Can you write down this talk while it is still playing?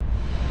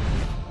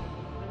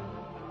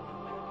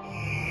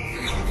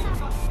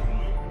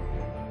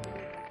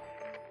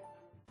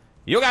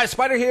Yo guys,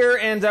 Spider here,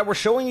 and we're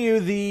showing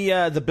you the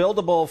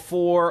buildable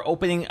for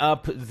opening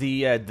up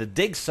the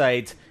dig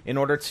site in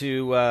order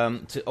to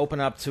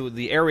open up to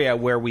the area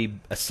where we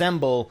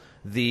assemble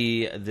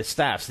the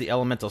staffs, the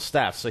elemental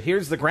staffs. So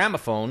here's the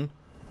gramophone.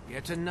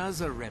 Yet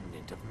another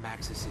remnant of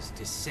Maxis'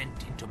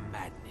 descent into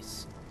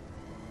madness.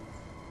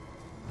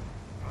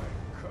 I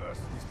curse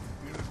this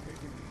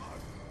debilitating mud.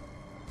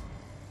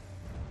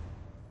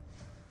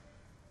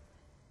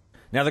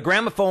 Now, the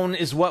gramophone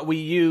is what we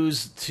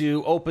use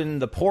to open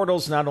the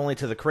portals, not only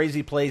to the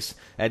crazy place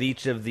at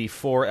each of the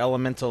 4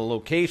 elemental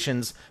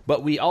locations,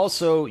 but we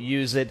also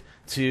use it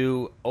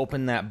to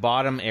open that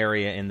bottom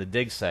area in the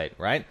dig site,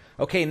 right?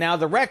 Okay, now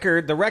the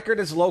record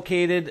is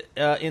located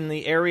in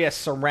the area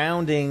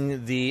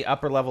surrounding the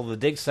upper level of the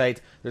dig site.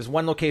 There's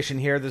one location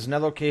here, there's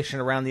another location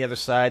around the other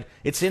side.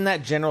 It's in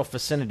that general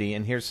vicinity,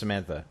 and here's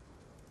Samantha.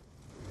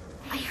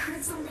 I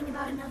heard something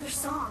about another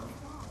song.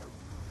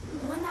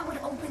 One that would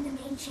open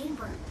the main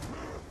chamber.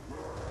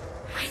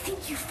 I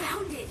think you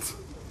found it.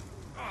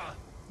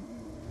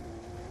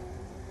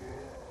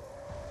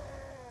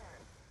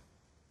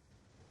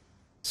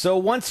 So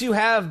once you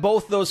have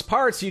both those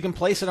parts, you can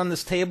place it on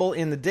this table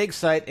in the dig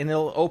site, and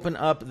it'll open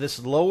up this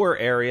lower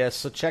area.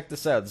 So check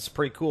this out. This is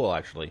pretty cool,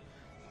 actually.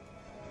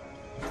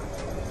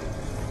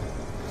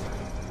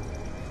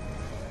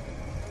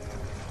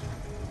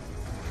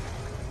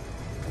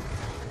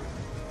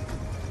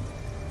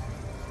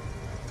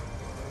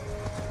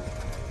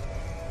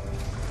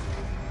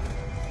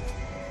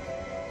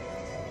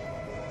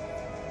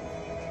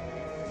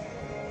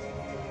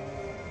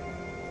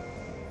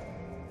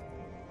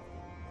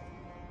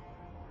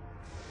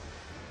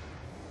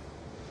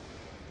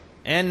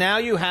 And now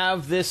you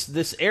have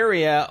this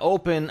area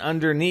open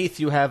underneath.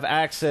 You have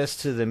access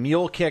to the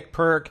Mule Kick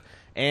perk,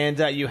 and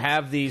you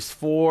have these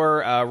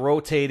 4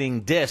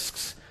 rotating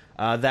discs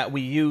that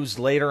we use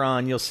later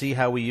on. You'll see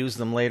how we use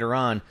them later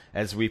on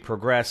as we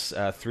progress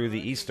through the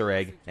Easter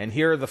egg. And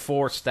here are the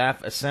 4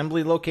 staff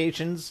assembly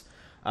locations.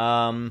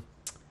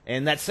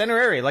 And that center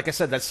area, like I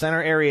said, that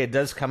center area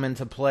does come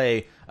into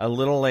play a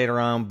little later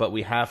on, but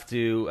we have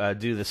to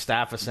do the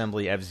staff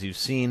assembly, as you've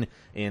seen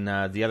in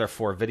the other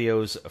 4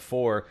 videos,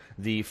 for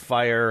the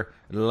fire,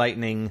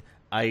 lightning,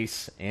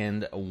 ice,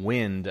 and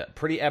wind.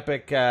 Pretty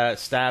epic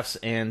staffs,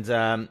 and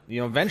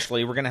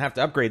eventually we're going to have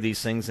to upgrade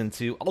these things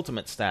into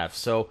ultimate staffs.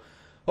 So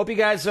hope you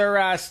guys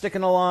are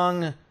sticking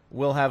along.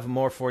 We'll have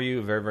more for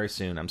you very, very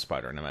soon. I'm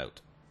Spider, and I'm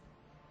out.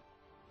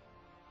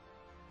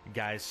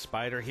 Guys,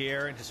 Spider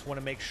here, and just want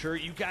to make sure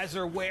you guys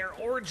are aware.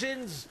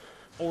 Origins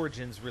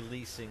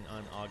releasing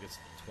on August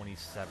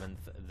 27th,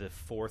 the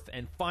 4th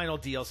and final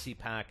DLC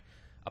pack,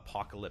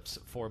 Apocalypse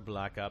for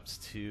Black Ops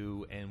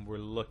 2, and we're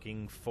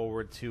looking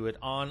forward to it.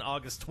 On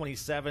August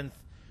 27th,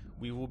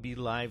 we will be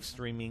live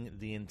streaming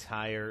the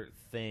entire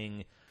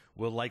thing.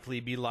 We'll likely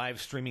be live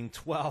streaming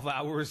 12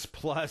 hours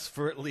plus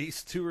for at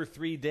least 2 or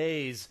 3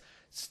 days,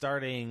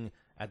 starting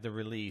at the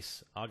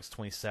release, August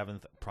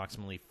 27th,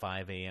 approximately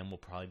 5 a.m. We'll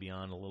probably be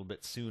on a little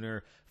bit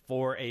sooner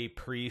for a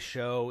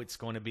pre-show. It's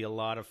going to be a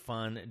lot of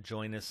fun.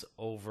 Join us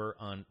over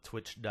on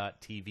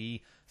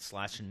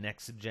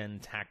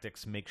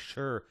twitch.tv/NextGenTactics. Make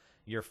sure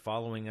you're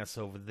following us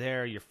over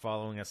there. You're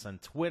following us on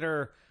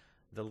Twitter.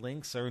 The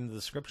links are in the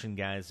description,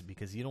 guys,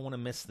 because you don't want to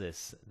miss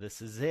this.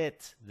 This is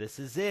it. This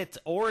is it.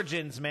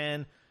 Origins,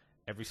 man.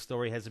 Every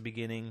story has a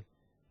beginning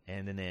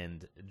and an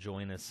end.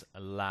 Join us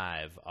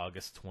live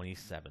August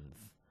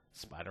 27th.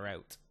 Spider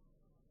out.